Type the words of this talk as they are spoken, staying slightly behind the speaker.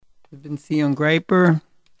Bentzion Greiper,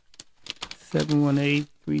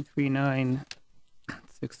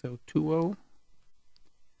 718-339-6020.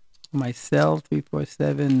 Myself,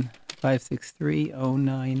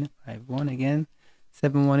 347-563-0951. Again,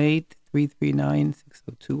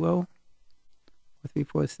 718-339-6020 or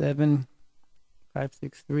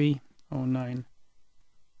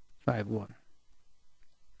 347-563-0951.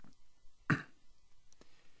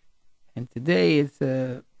 And today it's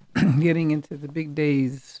getting into the big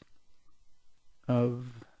days of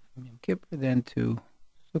Yom Kippur, then to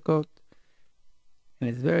Sukkot, and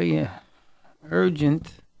it's very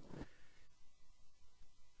urgent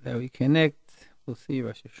that we connect. We'll see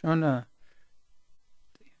Rosh Hashanah,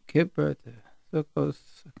 to Yom Kippur, to Sukkot,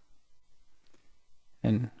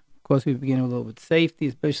 and of course we begin a little with safety,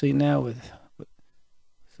 especially now with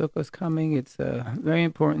Sukkot coming. It's a very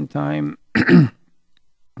important time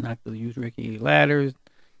not to use rickety ladders,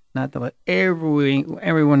 not to let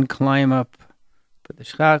everyone climb up, put the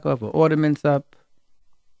shchak up or ornaments up,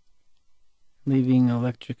 leaving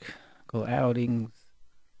electrical outings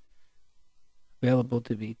available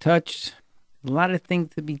to be touched. A lot of things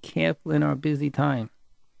to be careful in our busy time.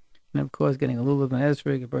 And of course, getting a little of an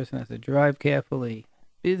esrog, a person has to drive carefully.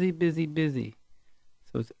 Busy, busy, busy.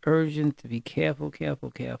 So it's urgent to be careful, careful,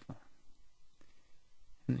 careful.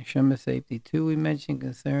 And the Shema safety too, we mentioned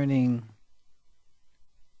concerning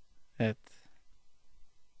that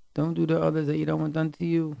don't do to others that you don't want done to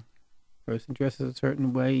you. Person dresses a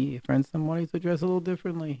certain way, your friend somebody to dress a little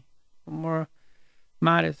differently, a little more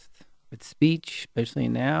modest. With speech, especially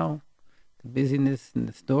now, the busyness in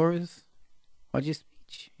the stores, watch your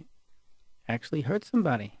speech. Actually hurt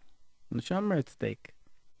somebody. The Shomer at stake.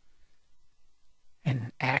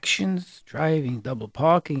 And actions, driving, double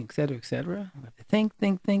parking, etc., etc. We have to think.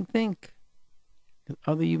 There's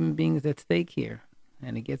other human beings at stake here.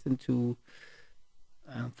 And it gets into,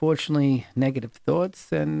 unfortunately, negative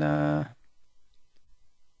thoughts. And so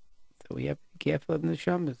we have to be careful of the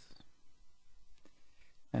Shomers.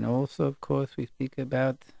 And also, of course, we speak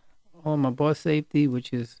about all my boss safety,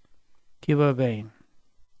 which is kiva vein.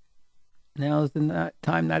 Now is the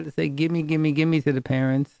time not to say, give me to the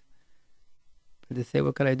parents, but to say,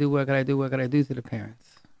 what could I do to the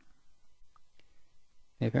parents?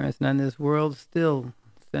 If parents not in this world, still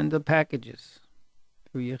send the packages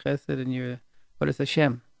through your chesed and your Vodas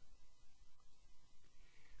Hashem.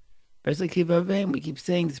 Especially kiva vein, we keep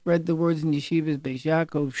saying, spread the words in yeshivas, Beis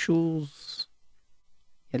Yaakov, shuls.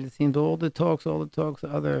 Yet it seems all the talks are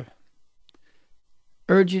other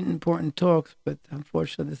urgent, important talks, but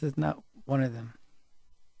unfortunately this is not one of them.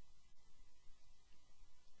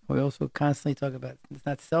 We also constantly talk about it's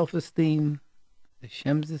not self-esteem, the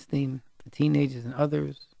Shem's esteem for teenagers and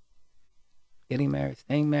others, getting married,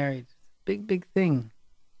 staying married. It's a big, big thing.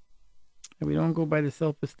 And we don't go by the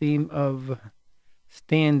self-esteem of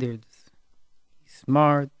standards. He's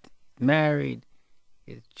smart, he's married,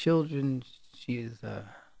 he has children, she is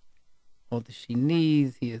all that she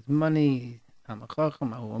needs, he has money, I'm a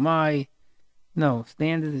chacham, who am I? No,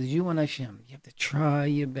 standard is you and Hashem. You have to try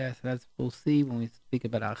your best. That's what we'll see when we speak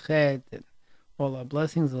about our chet and all our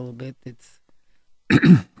blessings a little bit. It's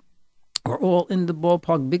we're all in the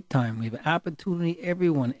ballpark big time. We have an opportunity,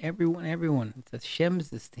 everyone. It's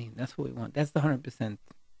Hashem's esteem. That's what we want. That's the 100%.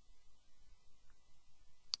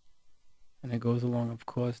 And it goes along, of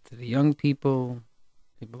course, to the young people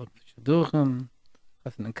look for shidduchim,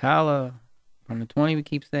 chassan and kala, from the 20 we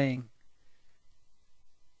keep saying.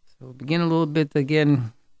 So we'll begin a little bit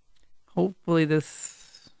again. Hopefully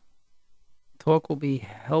this talk will be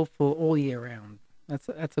helpful all year round.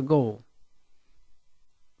 That's a goal.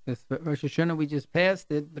 Because Rosh Hashanah we just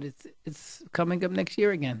passed it, but it's coming up next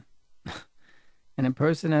year again. And a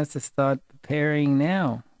person has to start preparing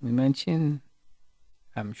now. We mentioned,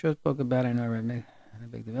 I'm sure spoke about it, I know I read the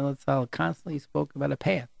Big Development constantly spoke about a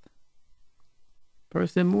path.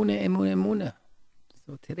 First, emunah.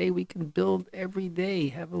 So today we can build every day,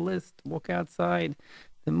 have a list, walk outside,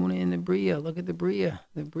 the emunah in the bria, look at the bria.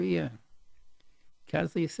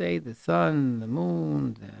 Constantly say the sun, the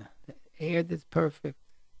moon, the air that's perfect,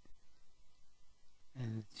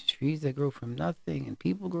 and trees that grow from nothing, and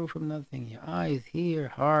people grow from nothing, your eyes, ear,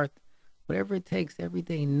 heart, whatever it takes every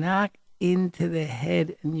day, knock into the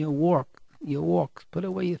head and your walks, put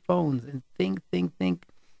away your phones and think.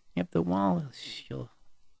 After a while,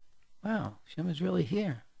 wow, Hashem is really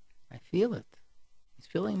here. I feel it. He's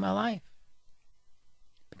filling my life.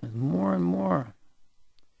 Because more and more.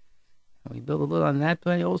 And we build a little on that,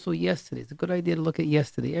 but also yesterday. It's a good idea to look at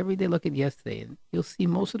yesterday. Every day look at yesterday. And you'll see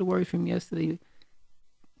most of the words from yesterday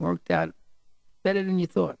worked out better than you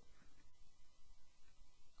thought.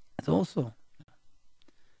 It's also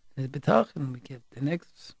B'tachin, we get the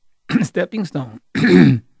next stepping stone.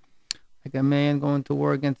 Like a man going to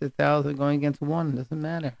war against 1,000, going against one. It doesn't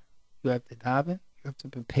matter. You have to daven. You have to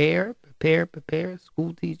prepare.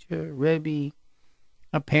 School teacher, Rebbe,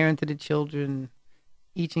 a parent to the children.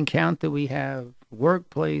 Each encounter we have,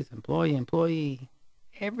 workplace, employee.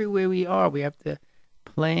 Everywhere we are, we have to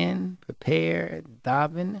plan, prepare,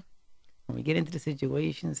 daven. When we get into the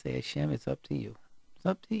situation, say, Hashem, it's up to you. It's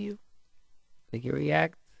up to you. Like you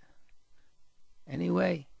react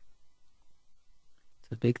anyway.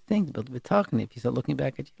 It's a big thing to build talking. If you start looking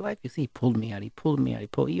back at your life, you see he pulled me out.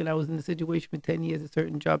 Even I was in the situation for 10 years, a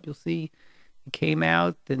certain job, you'll see you came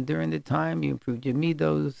out, and during the time you improved your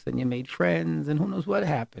midos and you made friends, and who knows what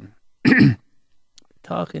happened.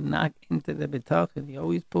 Talking, knock into the talking. He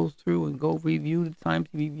always pulls through, and go review the times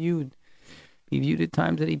he reviewed. Review the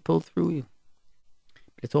times that he pulled through you.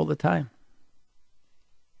 But it's all the time.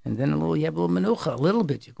 And then you have a little menucha, a little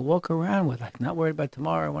bit. You can walk around with, like, not worried about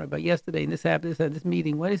tomorrow, worried about yesterday, and this happened, this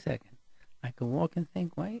meeting. Wait a second. I can walk and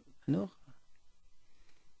think, wait, menucha.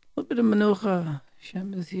 A little bit of menucha.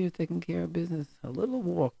 Hashem is here taking care of business. A little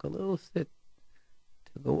walk, a little sit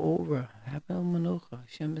to go over. Have a little menucha.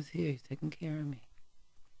 Hashem is here. He's taking care of me.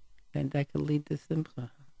 Then that could lead to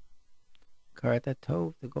simcha. Karat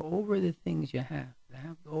tov, to go over the things you have. To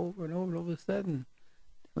have over and over, and all of a sudden,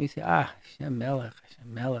 we say, Hashem Melech,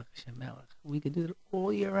 Hashem Melech, Hashem Melech. We could do it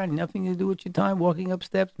all year round. Nothing to do with your time walking up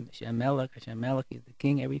steps. Hashem Melech, He's the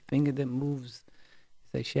king. Every finger that moves,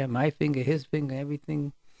 it's Hashem. My finger, his finger,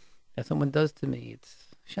 everything that someone does to me,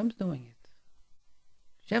 it's Hashem's doing it.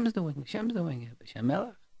 Hashem's doing it. Hashem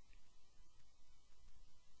Melech.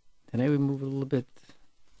 Today we move a little bit.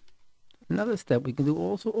 Another step we can do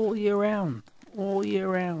also all year round. All year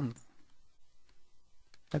round.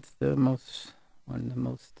 That's the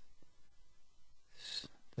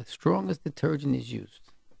strongest detergent is used.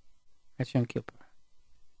 That's Yom Kippur.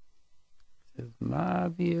 It says,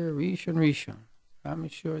 Ma'avir Rishon. I'm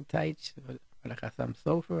sure Taich, Barachasam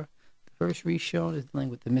Sofer. The first Rishon is dealing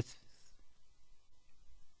with the mitzvahs.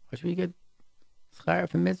 Or should we get schar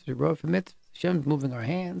for mitzvahs, road for mitzvahs? Hashem's moving our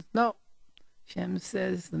hands. No. Hashem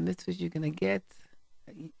says the mitzvahs you're going to get,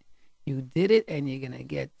 you did it, and you're going to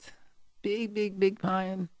get big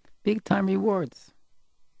time rewards.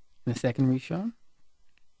 In the second Rishon,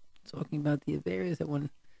 talking about the areas that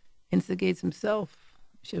one instigates himself.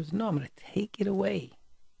 Hashem says, no, I'm going to take it away.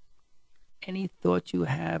 Any thought you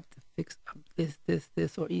have to fix up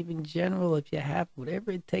this, or even general, if you have,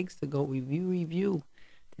 whatever it takes to go review,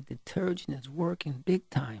 the detergent is working big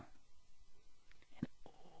time. And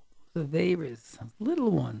all those averas,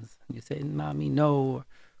 little ones, you say, Mommy, no,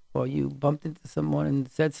 or you bumped into someone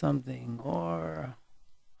and said something, or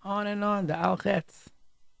on and on, the al-chetz.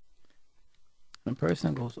 When a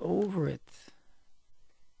person goes over it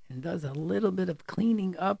and does a little bit of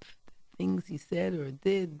cleaning up the things he said or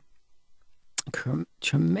did,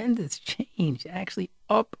 tremendous change, actually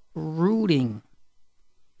uprooting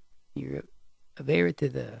your avera to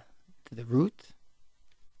the root.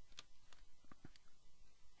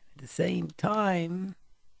 At the same time,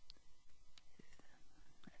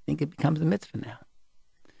 I think it becomes a mitzvah now.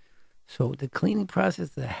 So the cleaning process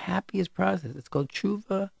is the happiest process. It's called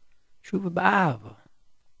tshuva ba'ava.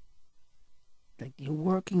 Like you're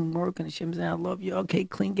working, Hashem says, I love you. Okay,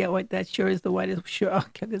 clean, get white. That sure is the whitest. Sure,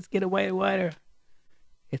 okay, let's get it whiter.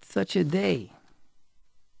 It's such a day.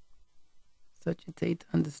 Such a day to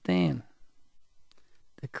understand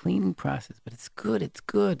the cleaning process. But it's good. It's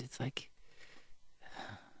like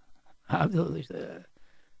the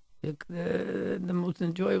most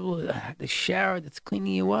enjoyable, the shower that's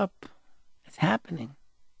cleaning you up. It's happening.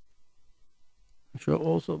 I'm sure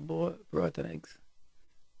also brought an eggs.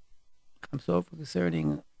 I'm so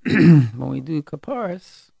concerning when we do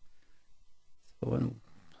kaparas. So when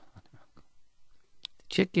the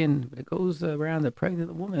chicken, but it goes around the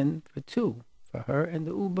pregnant woman for two, for her and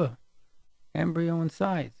the uba, embryo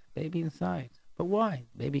inside, baby inside. But why?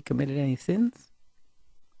 Baby committed any sins?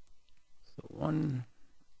 So one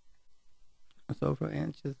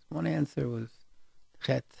answer was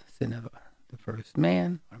chet, sin of the first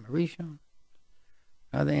man, or Marishon.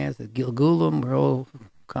 Another answer, Gilgulim, we're all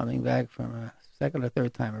coming back from a second or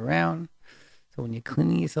third time around. So when you're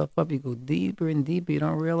cleaning yourself up, you go deeper and deeper. You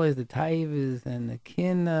don't realize the taivas and the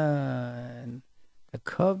kinna and the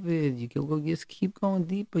covet. You can go just keep going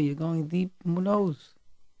deeper. You're going deep. Who knows?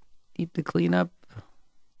 Deep to clean up.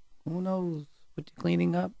 Who knows what you're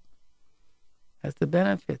cleaning up? That's the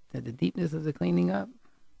benefit, the deepness of the cleaning up.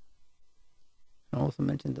 I also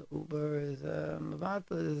mentioned the Uber is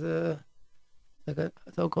Mavata is like a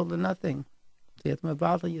so-called nothing. So you have to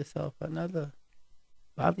Mavata yourself, another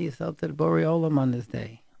Bother yourself to the Borei Olam on this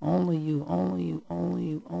day. Only you, only you, only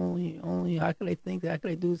you, only you, only you. How could I think that? How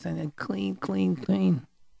could I do something clean, clean, clean?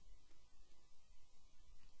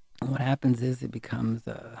 And what happens is it becomes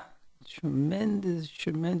a tremendous,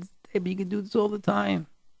 tremendous day. But you can do this all the time.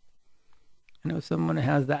 I know someone who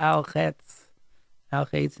has the al-chetz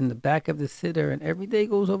in the back of the siddur, and every day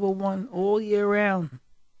goes over one all year round.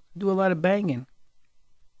 Do a lot of banging.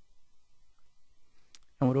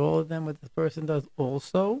 And with all of them, what the person does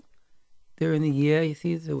also, during the year, he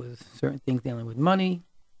sees there was certain things dealing with money.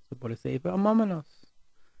 So put a sefer on Mamanos.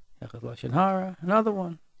 Echad Lashon Hara, another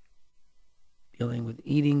one. Dealing with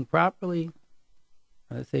eating properly.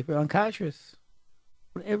 Another sefer on kashrus.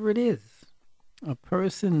 Whatever it is. A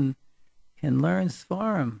person can learn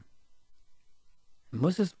Sfarim. And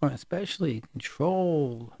Muslim Sfarim especially,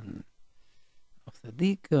 control, and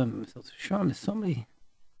Tzadikim, there's so many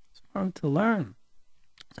Sfarim to learn.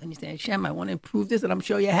 So you say, Hashem, I want to improve this, and I'm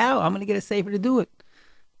showing you how. I'm going to get a sefer to do it.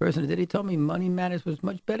 The person that he told me Money Matters was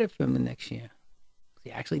much better for him the next year.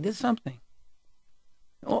 He actually did something.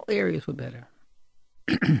 All areas were better.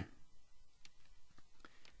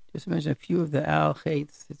 Just to mention a few of the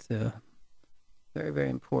al-chaitz. It's very, very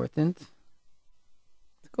important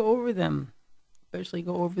to go over them. Especially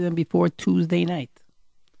go over them before Tuesday night.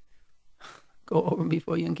 Go over them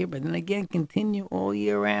before Yom Kippur. Then again, continue all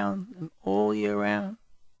year round and all year round.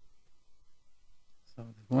 So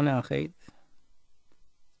there's one al-chet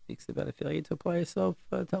speaks about a failure to apply yourself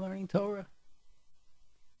to learning Torah.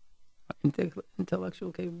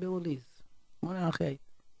 Intellectual capabilities. One al-chet.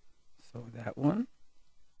 So that one,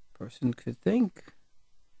 person could think,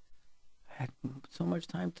 I had so much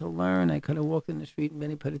time to learn. I could have walked in the street and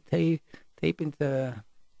then put a tape into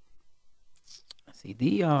a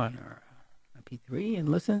CD on or a MP3 and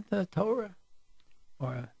listen to Torah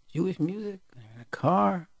or Jewish music in a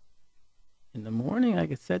car. In the morning, I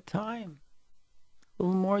could set time. A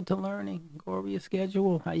little more to learning. Go over your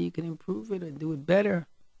schedule, how you can improve it and do it better.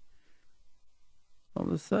 All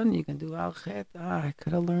of a sudden, you can do al-chet. I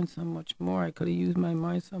could have learned so much more. I could have used my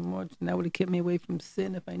mind so much. And that would have kept me away from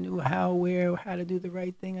sin if I knew how, where, how to do the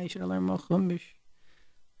right thing. I should have learned more chumash.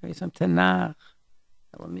 Maybe some Tanakh,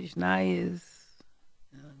 Mishnayos,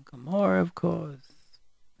 and Gemara, of course,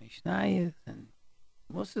 Mishnayos, and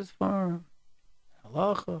Moses Farm,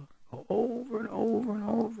 Halacha. Go over and over and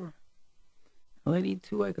over. The lady,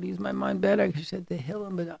 too, I could use my mind better. I could say to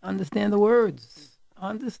Hillel, but understand the words.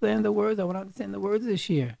 Understand the words. I want to understand the words this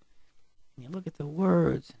year. And you look at the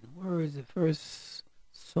words, the first,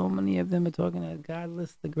 so many of them are talking about God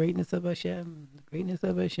lists the greatness of Hashem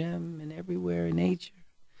and everywhere in nature.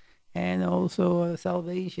 And also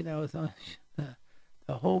salvation, the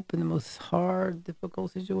hope in the most hard,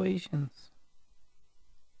 difficult situations.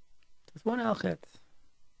 There's one al-chet.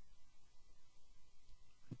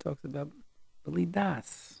 It talks about Bali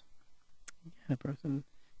Das. A person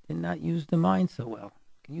did not use the mind so well.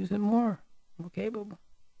 Can use it more capable.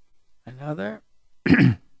 Another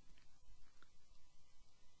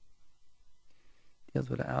deals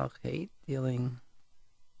with al-chet, dealing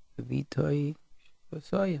with vitoy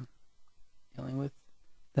soyim, dealing with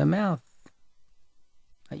the mouth,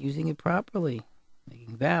 not using it properly,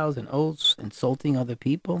 making vows and oaths, insulting other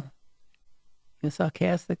people, even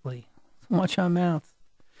sarcastically. So much our mouth.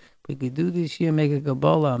 We could do this year, make a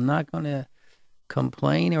Kabbalah. I'm not going to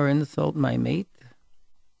complain or insult my mate,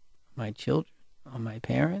 my children, or my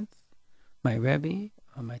parents, my Rebbe,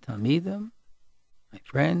 or my Talmidim, my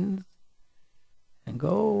friends, and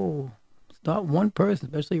go start one person,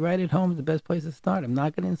 especially right at home is the best place to start. I'm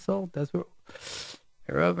not going to insult. That's what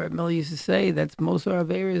Rav Miller used to say. That's most of our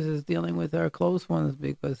various is dealing with our close ones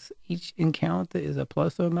because each encounter is a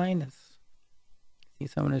plus or minus. See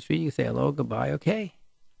someone in the street, you say hello, goodbye, okay.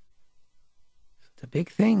 It's a big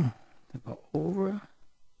thing to go over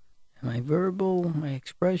my verbal, my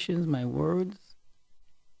expressions, my words.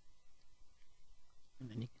 And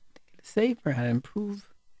then you can get a safer how to improve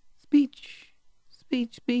speech.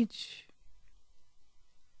 Speech. Speech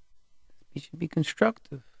should be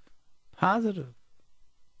constructive, positive.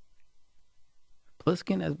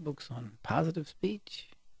 Pliskin has books on positive speech.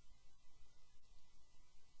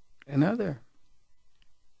 Another.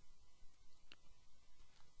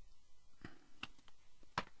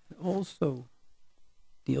 It also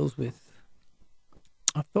deals with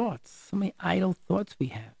our thoughts. So many idle thoughts we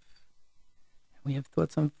have. We have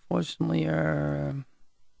thoughts, unfortunately, are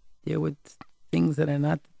deal with things that are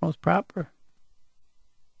not the most proper.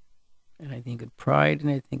 And I think of pride,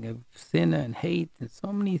 and I think of sin and hate, and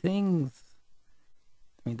so many things.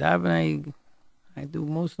 During davening, I do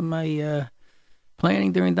most of my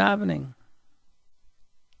planning during davening.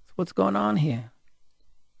 So what's going on here?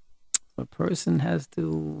 A person has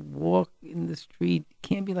to walk in the street. It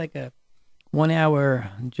can't be like a 1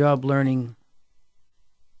 hour job learning.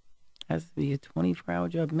 It has to be a 24-hour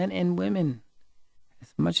job, men and women,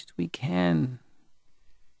 as much as we can.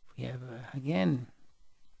 We have, again,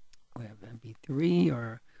 we have MP3,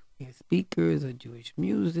 or we have speakers, or Jewish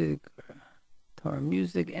music, or Torah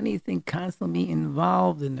music, anything, constantly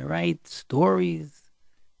involved in the right stories.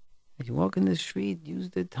 As you walk in the street,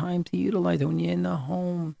 use the time to utilize it. When you're in the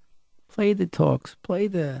home, play the talks, play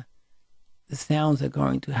the sounds that are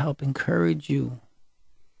going to help encourage you,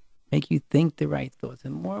 make you think the right thoughts.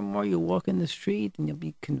 And more you walk in the street, and you'll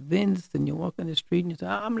be convinced, and you walk in the street and you say,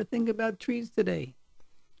 I'm going to think about trees today.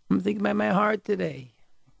 I'm going to think about my heart today.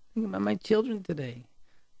 Think about my children today.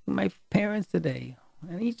 My parents today.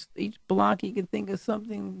 And each block you can think of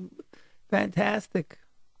something fantastic.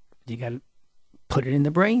 You got to put it in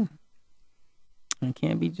the brain. It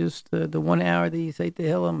can't be just the 1 hour that you say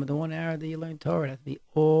Tehillim, or the 1 hour that you learn Torah. It has to be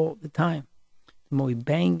all the time. The more we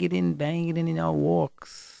bang it in our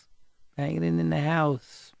walks, bang it in the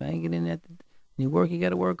house, bang it in when you work, you got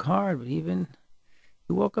to work hard. But even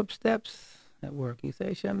you walk up steps at work, you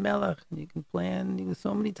say Shem Melech, and you can plan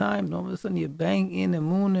so many times. And all of a sudden you bang in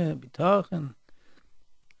Emunah, B'tachon.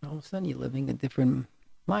 All of a sudden you're living a different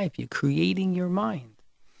life. You're creating your mind.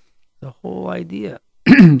 The whole idea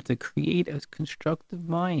to create a constructive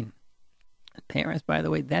mind. Parents, by the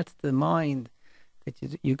way, that's the mind that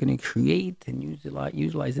you're going to create and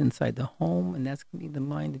utilize inside the home, and that's going to be the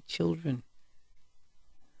mind of children.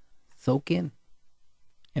 Soak in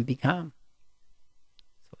and become.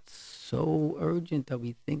 So it's so urgent that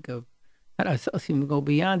we think of, not ourselves, even go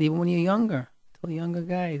beyond, even when you're younger. Tell younger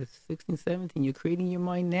guys, 16, 17, you're creating your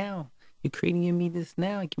mind now. You're creating your midas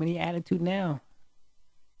now. You're creating your attitude now.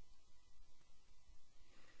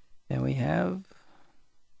 And we have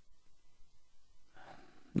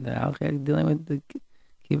the Al-Khair dealing with the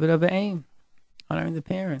keep it of aim, honoring the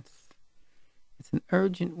parents. It's an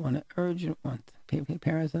urgent one.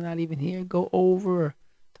 Parents are not even here. Go over.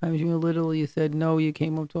 Times you were little, you said no, you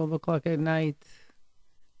came home 12 o'clock at night.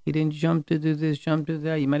 You didn't jump to do this, jump to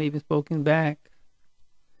that. You might have even spoken back.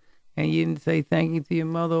 And you didn't say thank you to your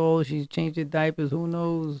mother. Oh, she changed your diapers. Who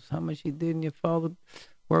knows how much she did. And your father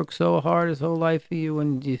worked so hard his whole life for you.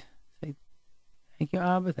 And you say, thank you,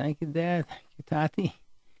 Abba. Thank you, Dad. Thank you, Tati.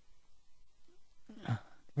 The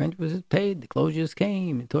rent was just paid. The clothes just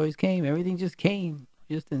came. The toys came. Everything just came.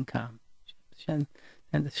 Just didn't come. And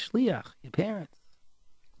the shliach, your parents.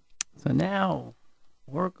 So now,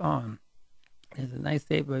 work on. There's a nice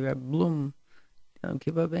day by Rabbi Bloom. Don't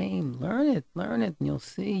give up aim. Learn it, and you'll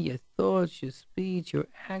see your thoughts, your speech, your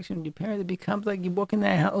action, your parents. It becomes like you walk in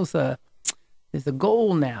that house. There's a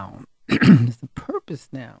goal now. There's a purpose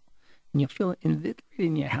now, and you'll feel invigorated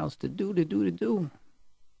in your house to do.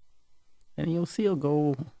 And you'll see a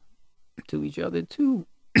goal to each other too,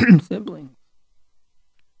 siblings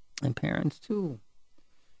and parents too.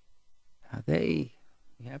 We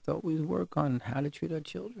have to always work on how to treat our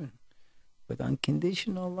children. With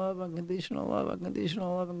unconditional love, and we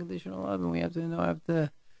have to know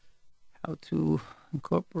how to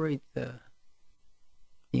incorporate the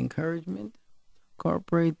encouragement,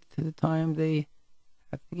 incorporate to the time they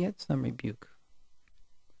have to get some rebuke.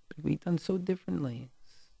 But we've done so differently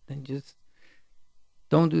than just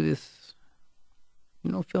don't do this.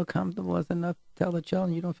 You don't feel comfortable, that's enough to tell the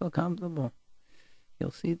child you don't feel comfortable.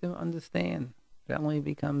 You'll see them understand. That only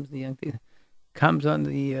becomes comes on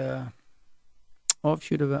the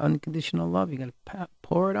offshoot of unconditional love. You got to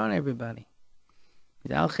pour it on everybody.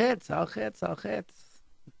 Al chetz.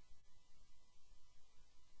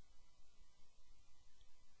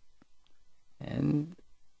 And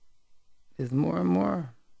there's more and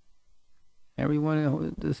more.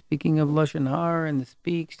 Everyone is speaking of Lashon Hara and the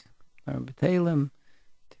speaks, or B'Telem,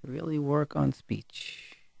 to really work on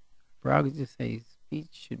speech. Brog just says speech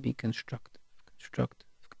should be constructive.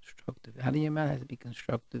 Out of your mouth has to be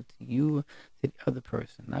constructive to you, to the other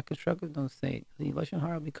person. Not constructive, don't say it. The Lashon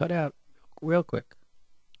Hara will be cut out real quick.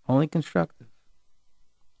 Only constructive.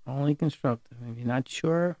 If you're not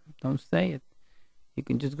sure, don't say it. You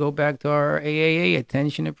can just go back to our AAA,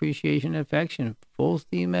 attention, appreciation, affection. Full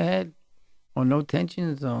steam ahead, or no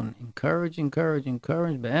tension zone. Encourage.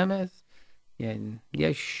 Be'emes.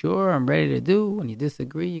 Yeah, sure, I'm ready to do. When you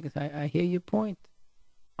disagree, you can say, I hear your point.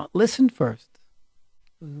 Listen first.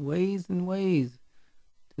 There's ways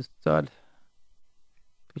to start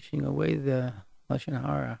pushing away the Lashon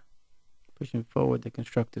Hara, pushing forward the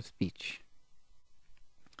constructive speech.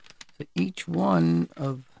 So each one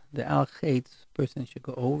of the Al-Chaitz person should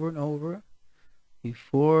go over and over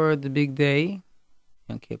before the big day,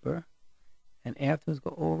 Yom Kippur, and afterwards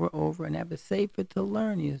go over over and have a sefer to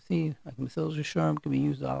learn. You see, like Mesil Sharm can be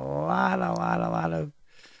used a lot of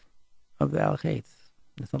the al-chaitz.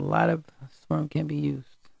 There's a lot of sperm can be used.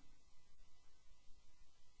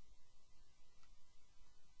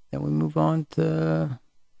 Then we move on to,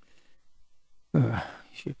 you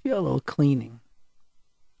should feel a little cleaning,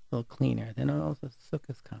 a little cleaner. Then also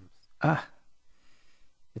Sukkot comes.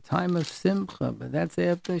 The time of Simcha, but that's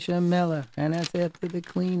after Shem Melech, and that's after the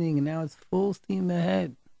cleaning, and now it's full steam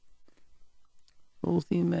ahead. Full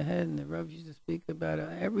steam ahead, and the Rav used to speak about it.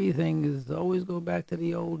 Everything is always go back to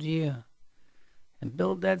the old year and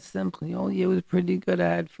build that simple. The old year was pretty good.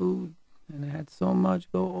 I had food, and I had so much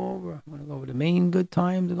go over. I want to go over the main good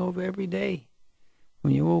times and go over every day.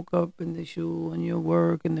 When you woke up in the shul and your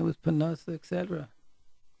work, and there was panasa, etc.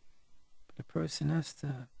 But a person has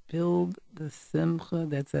to build the simcha.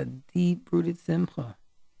 That's a deep-rooted simcha.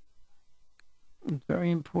 It's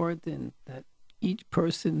very important that each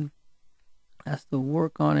person has to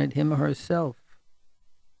work on it, him or herself.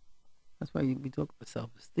 That's why we talk about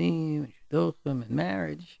self-esteem and shidduchim and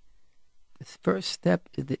marriage. This first step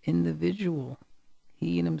is the individual.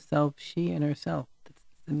 He and himself, she and herself. That's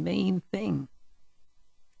the main thing.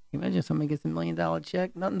 You imagine somebody gets $1 million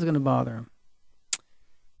check, nothing's going to bother him.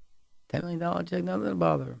 $10 million check, nothing's going to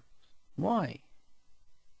bother him. Why?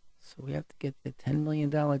 So we have to get the $10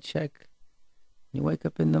 million check. You wake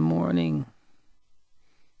up in the morning,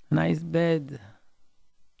 a nice bed,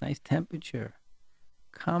 nice temperature,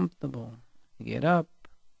 comfortable. You get up,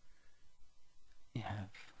 you have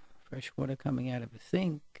fresh water coming out of a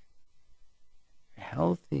sink. You're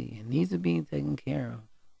healthy, your needs are being taken care of.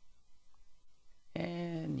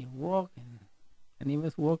 And you walk, and many of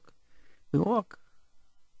us walk. We walk.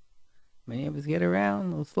 Many of us get around, a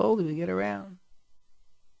little slowly we get around.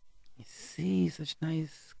 You see such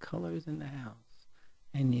nice colors in the house.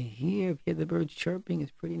 And you hear, if you hear the birds chirping,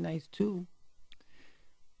 it's pretty nice too.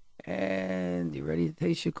 And you're ready to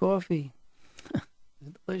taste your coffee. It's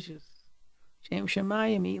delicious. Shem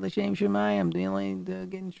Shemayim, eat L'Shem Shemayim. Dealing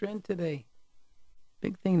getting strength today.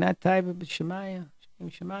 Big thing, not Taiva, but Shemayim. Shem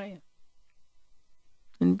Shemayim.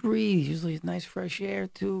 And breathe. Usually it's nice fresh air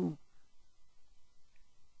too.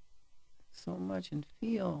 So much and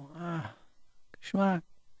feel. Geschmack.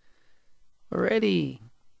 Already.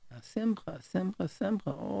 Simcha.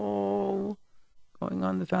 Oh, going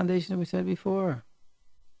on the foundation that we said before.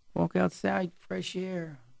 Walk outside, fresh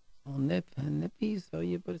air. A little nippy, so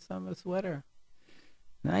you put some a sweater.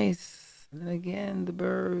 Nice. And then again, the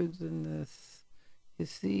birds and this you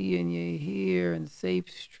see and you hear, and safe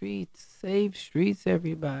streets,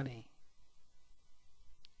 everybody.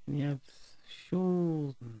 And you have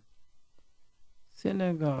shuls and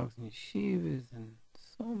synagogues and yeshivas and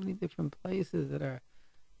so many different places that are,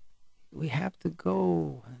 we have to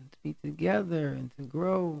go and to be together and to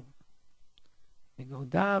grow. They go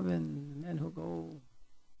daven, the men who go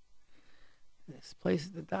this place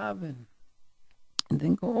to daven, and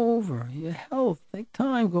then go over your health. Take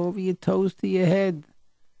time, go over your toes to your head.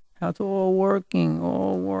 How it's all working.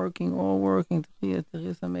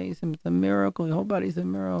 It's amazing. It's a miracle. Your whole body's a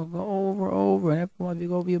miracle. Go over, and every one of you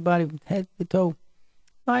go over your body from head to toe.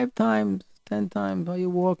 5 times, 10 times while you're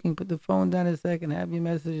walking. Put the phone down a second. Have your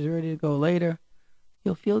messages ready to go later.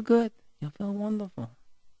 You'll feel good. You'll feel wonderful.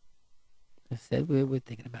 I said we're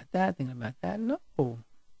thinking about that. No.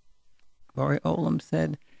 Bari Olam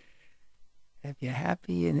said, if you're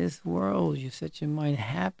happy in this world, you set your mind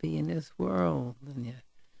happy in this world, and you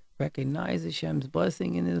recognize Hashem's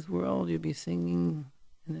blessing in this world, you'll be singing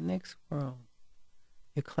in the next world.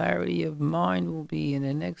 Your clarity of mind will be in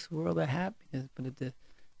the next world of happiness. But if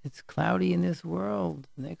it's cloudy in this world,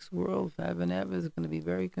 the next world, forever and ever, is going to be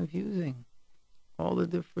very confusing. All the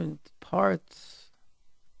different parts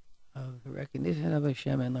of the recognition of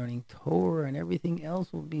Hashem and learning Torah and everything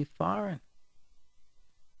else will be foreign.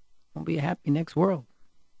 Won't be a happy next world.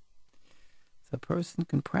 So a person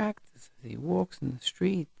can practice as he walks in the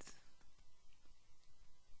streets.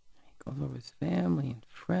 He goes over his family and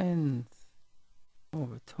friends.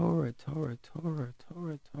 Over Torah, how it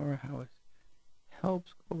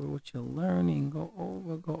helps. Go over what you're learning. Go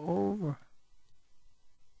over.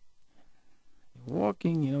 You're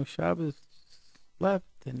walking, Shabbos left,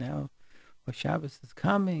 and now Shabbos is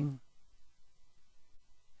coming.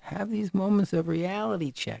 Have these moments of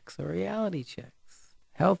reality checks.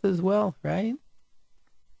 Health is wealth, right?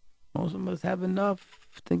 Most of us have enough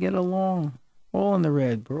to get along. All in the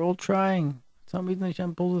red. We're all trying. For some reason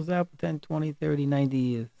Hashem pulls us out for 10, 20, 30, 90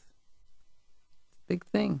 years. It's a big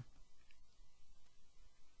thing.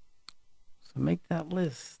 So make that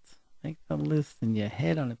list. Make that list in your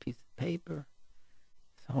head on a piece of paper.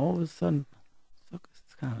 So all of a sudden, Sukkot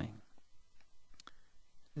is coming.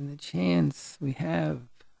 chance we have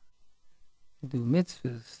to do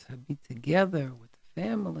mitzvahs, to be together with the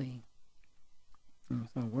family, and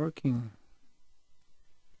so working,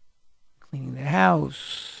 cleaning the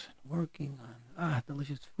house, working on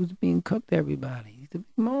delicious foods being cooked to everybody. These are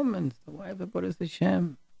big moments. The wife of Baruch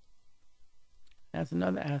Hashem. That's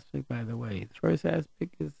another aspect, by the way. The first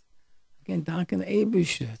aspect is, again, Danken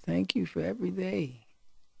Abisha. Thank you for every day.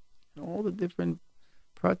 And all the different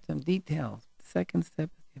parts and details. The second step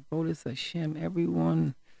is Avodas Hashem.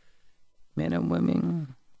 Everyone, men and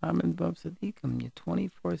women, Am and Bab Sadiqim. You're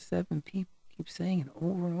 24/7 people. Keep saying it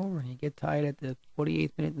over and over. And you get tired at the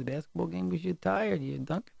 48th minute of the basketball game because you're tired. You're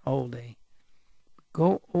dunking all day.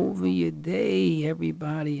 Go over your day,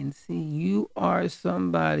 everybody, and see you are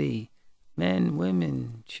somebody. Men,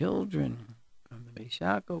 women, children, from the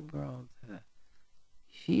Beishako girl to the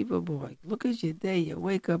Shiva boy. Look at your day. You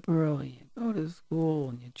wake up early. You go to school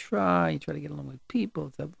and you try to get along with people.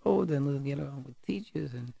 It's avoda and get along with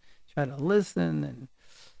teachers and try to listen and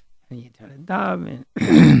you try to daven.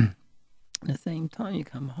 At the same time, you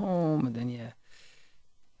come home and then you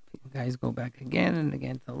guys go back again and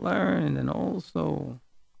again to learn, and then also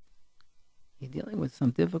you're dealing with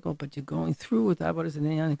some difficult, but you're going through with that. And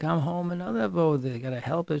then you come home, another avoda. You got to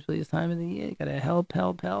help, especially this time of the year. You got to help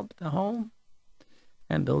the home,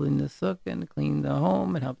 and building the sukkah and clean the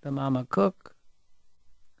home and help the mama cook.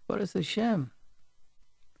 Avodas Hashem.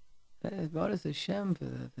 Avodas Hashem for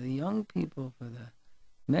the young people, for the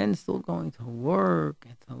men still going to work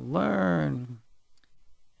and to learn.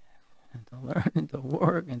 And to learn and to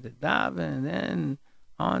work and to daven, and then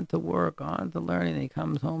on to work, on to learning. He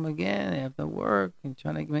comes home again after work and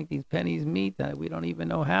trying to make these pennies meet that we don't even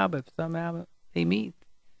know how, but somehow they meet.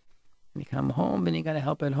 And you come home and you got to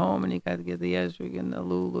help at home, and you got to get the esrog and the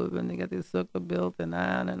lulav, and you got the sukkah built, and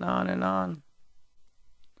on and on and on.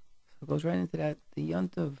 So it goes right into that, the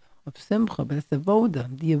yunt of simcha, but it's the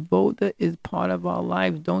avoda. The avoda is part of our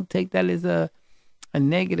lives. Don't take that as a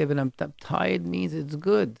negative, and I'm tired means it's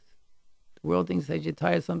good. The world thinks that you're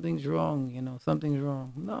tired, something's wrong, something's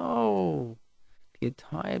wrong. No. If you're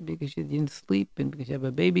tired because you didn't sleep and because you have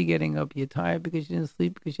a baby getting up, you're tired because you didn't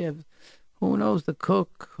sleep because you have, who knows, to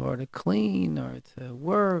cook or to clean or to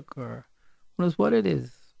work or who knows what it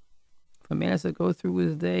is. If a man has to go through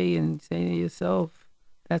his day and say to yourself,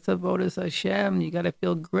 that's avodas Hashem, you got to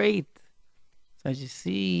feel great. So as you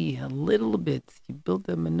see a little bit, you build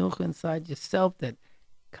a menucha inside yourself, that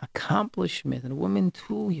accomplishment. And women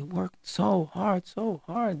too, you work so hard.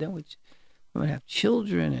 Then we have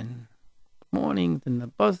children and mornings and the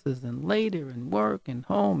buses and later and work and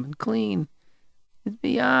home and clean. It's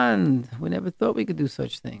beyond. We never thought we could do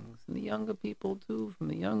such things. And the younger people too, from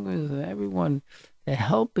the youngers, everyone, they're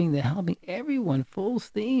helping everyone full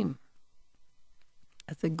steam.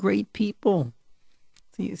 That's a great people.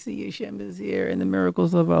 So you see Hashem is here in the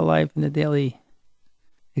miracles of our life in the daily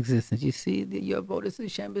existence. You see that your avodas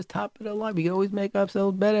Hashem is top of the line. We always make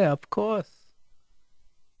ourselves better, of course.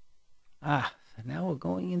 So now we're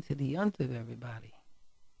going into the yunt of everybody.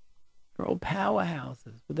 We're all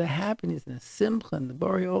powerhouses with the happiness and the simcha and the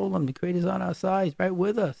Borei Olam. The Creator's on our side, right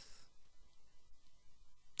with us.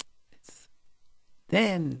 It's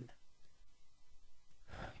then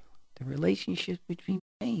the relationships between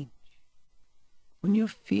change. When you're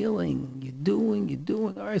feeling, you're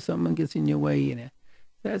doing, all right, someone gets in your way,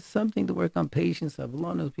 that's something to work on, patience,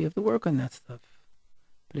 avlonos. We have to work on that stuff.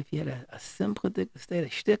 But if you had a simcha state, a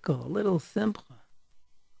shtickle, a little simcha,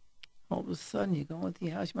 all of a sudden you go into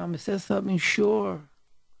your house, your mama says something, sure.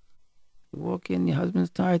 You walk in, your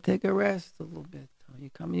husband's tired, take a rest a little bit. Or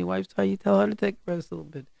you come in, your wife's tired, you tell her to take a rest a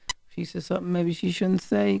little bit. If she says something maybe she shouldn't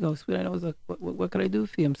say, you go, sweet, I know, what could I do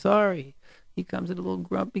for you? I'm sorry. He comes in a little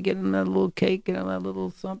grumpy, getting that little cake and that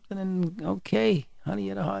little something, and okay, honey, you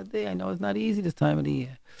had a hard day. I know it's not easy this time of the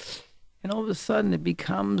year. And all of a sudden, it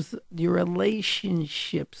becomes, your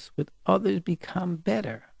relationships with others become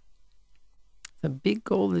better. The big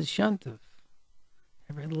goal is Shantav.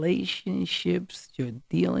 Relationships you're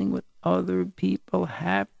dealing with other people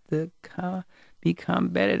have to become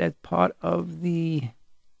better. That's part of the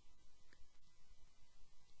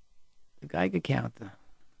Geiger counter,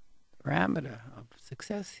 parameter of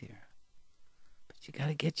success here. But you got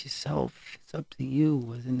to get yourself, it's up to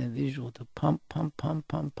you as an individual to pump.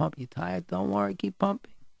 You're tired? Don't worry, keep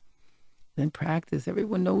pumping. Then practice.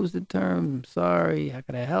 Everyone knows the term, sorry, how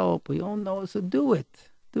can I help? We all know it, so do it.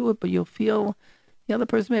 But you'll feel the other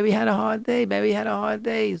person maybe had a hard day.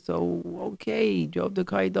 So, okay, drove the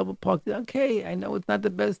car, he double parked. Okay, I know it's not the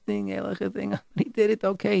best thing, but he did it,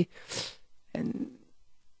 okay. And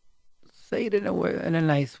say it in a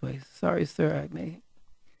nice way. Sorry, sir,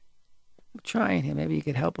 trying here. Maybe you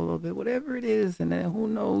could help a little bit, whatever it is. And then who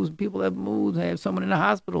knows? People have moods. They have someone in the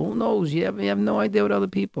hospital. Who knows? You have no idea what other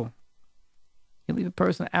people. You leave a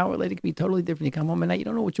person an hour later, it could be totally different. You come home at night, you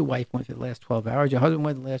don't know what your wife went for the last 12 hours. Your husband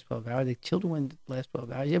went the last 12 hours. The children went the last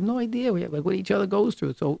 12 hours. You have no idea what each other goes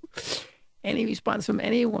through. So any response from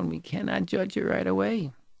anyone, we cannot judge it right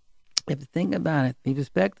away. You have to think about it, be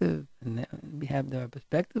perspective, and we have the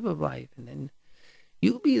perspective of life. And then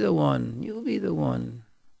you be the one. You'll be the one.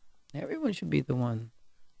 Everyone should be the one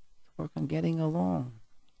to work on getting along.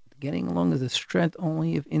 Getting along is a strength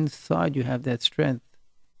only if inside you have that strength.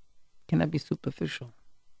 It cannot be superficial.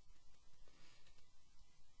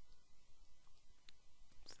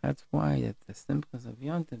 So that's why that the simplest of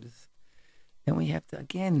Yontif is. Then we have to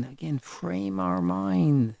again frame our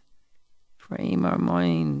mind. Frame our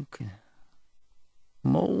mind.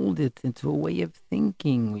 Mold it into a way of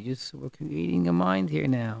thinking. We're creating a mind here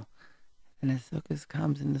now. And the sukkah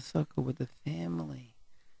comes in the sukkah with the family.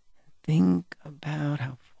 Think about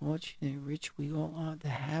how fortunate and rich we all are to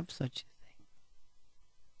have such a thing.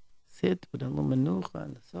 Sit with a little menucha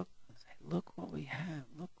in the sukkah and say, look what we have.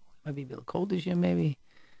 Look, might be a little cold this year maybe.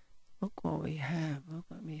 Look what we have. Look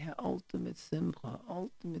what we have. Ultimate simcha,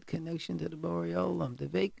 ultimate connection to the Borei Olam, the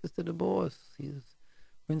vekas to the boss. We're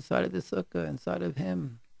inside of the sukkah, inside of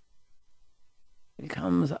him. It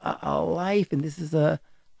becomes a life, and this is a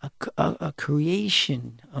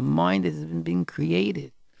creation, a mind that has been being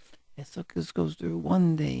created. The sukkah goes through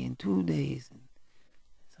 1 day and 2 days, and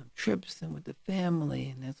some trips and with the family,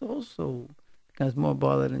 and that's also becomes more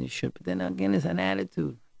bothered than you should. But then again, it's an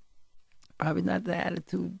attitude. Probably not the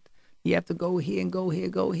attitude. You have to go here and go here,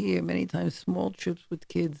 go here. Many times, small trips with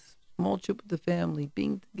kids, small trip with the family,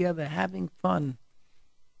 being together, having fun.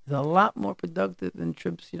 Is a lot more productive than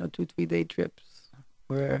trips, 2-3 day trips,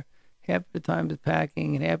 where half the time is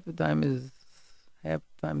packing and half the time is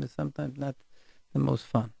sometimes not the most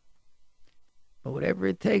fun. But whatever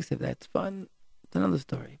it takes, if that's fun, it's another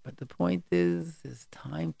story. But the point is, it's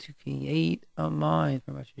time to create a mind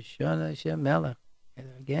from Rosh Hashanah, Hashem Melech.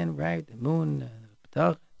 Again, right, the moon, the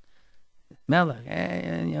Ptach, Melech,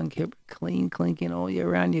 and Yom Kippur, clinking all year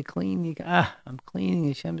round. You clean, I'm cleaning,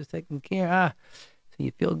 Hashem is taking care, So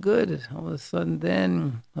you feel good. All of a sudden,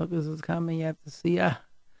 then, look, this is coming, you have to see,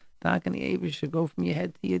 Darken the Abish should go from your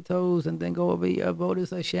head to your toes and then go over your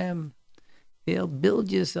avodas Hashem.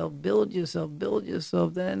 Build yourself.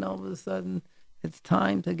 Then all of a sudden, it's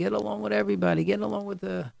time to get along with everybody. Get along with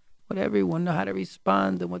everyone. Know how to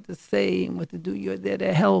respond and what to say and what to do. You're there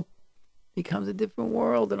to help. Becomes a different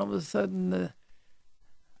world. And all of a sudden,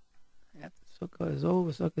 after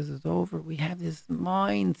Sukkah is over. We have this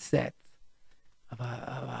mindset of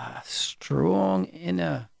a strong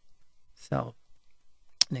inner self.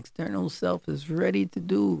 An external self is ready to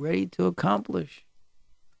do, ready to accomplish.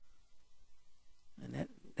 And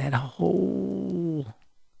that whole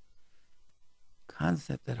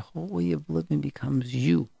concept, that whole way of living becomes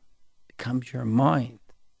you, becomes your mind.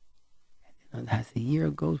 And as the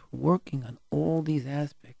year goes, working on all these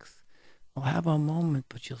aspects, we'll have a moment,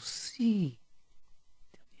 but you'll see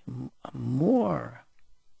more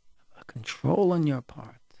of a control on your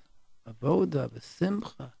part, a voda, a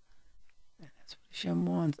simcha. And that's what Hashem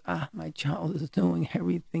wants. My child is doing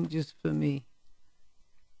everything just for me.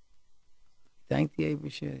 Thank the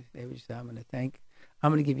Abish.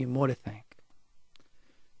 I'm going to give you more to thank.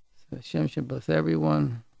 So Hashem should bless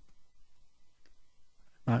everyone.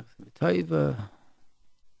 Bracha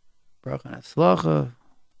Hatzlacha.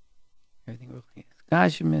 Everything working is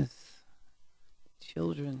Gashemis.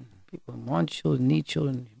 Children, people who want children, need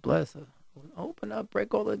children, bless them. Open up,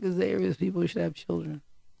 break all the gazerias. People should have children.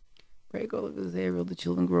 Break all the gazerias. The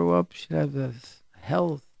children grow up, should have this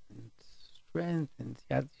health and strength and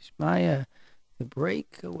Yad Yishmaya. To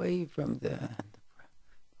break away from the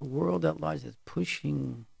world at large that's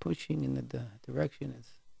pushing in the direction is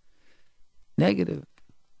negative.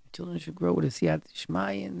 Children should grow with a siyat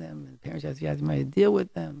shmai in them, and parents have siyat shmai to deal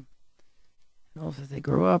with them. And also as they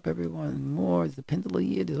grow up, everyone more is the pintle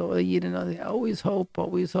yid, there's all a yid and other. Always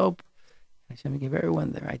hope. Hashem give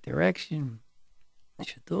everyone the right direction.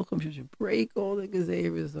 Shadduchim should break all the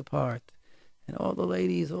gezeres apart. And all the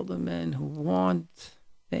ladies, all the men who want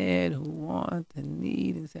and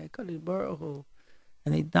need, and say, Kadosh Baruch Hu,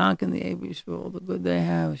 and they danken the Abish for all the good they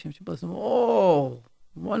have. Hashem should bless them all,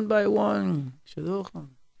 one by one. Shadduchim.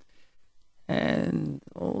 And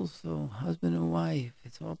also, husband and wife,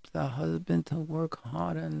 it's up to the husband to work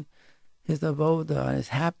hard on his avoda, on his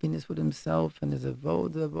happiness with himself, and his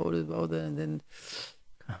avoda, and then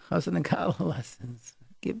chassan and kala lessons.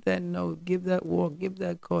 Give that note, give that walk, give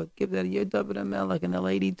that court, give that Yodab and Melech, and the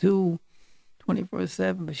lady too.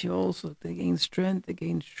 24/7, but she also to gain strength, to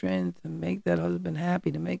make that husband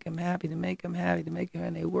happy, to make him happy, to make him happy, to make him,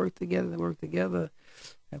 and they work together.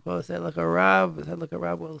 And Paul said, like a Rab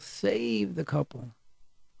will save the couple.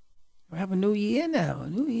 We have a new year now,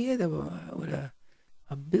 with a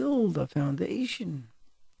build, a foundation.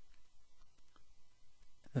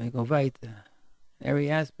 Let me go right there. Every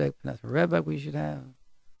aspect, that's a Rebbe we should have.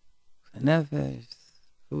 Nefesh,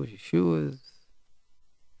 Yeshua's,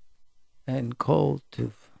 and Kol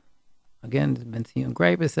Tuf. Again, it's Bentzion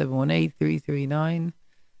Greiper,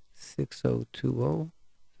 718-339-6020.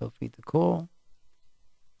 Feel free to call.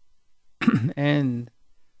 And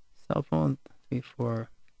cell phone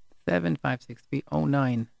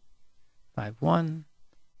 347-563-0951.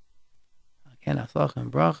 Again, Aslach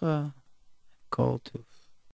and Bracha, Kol Tuf.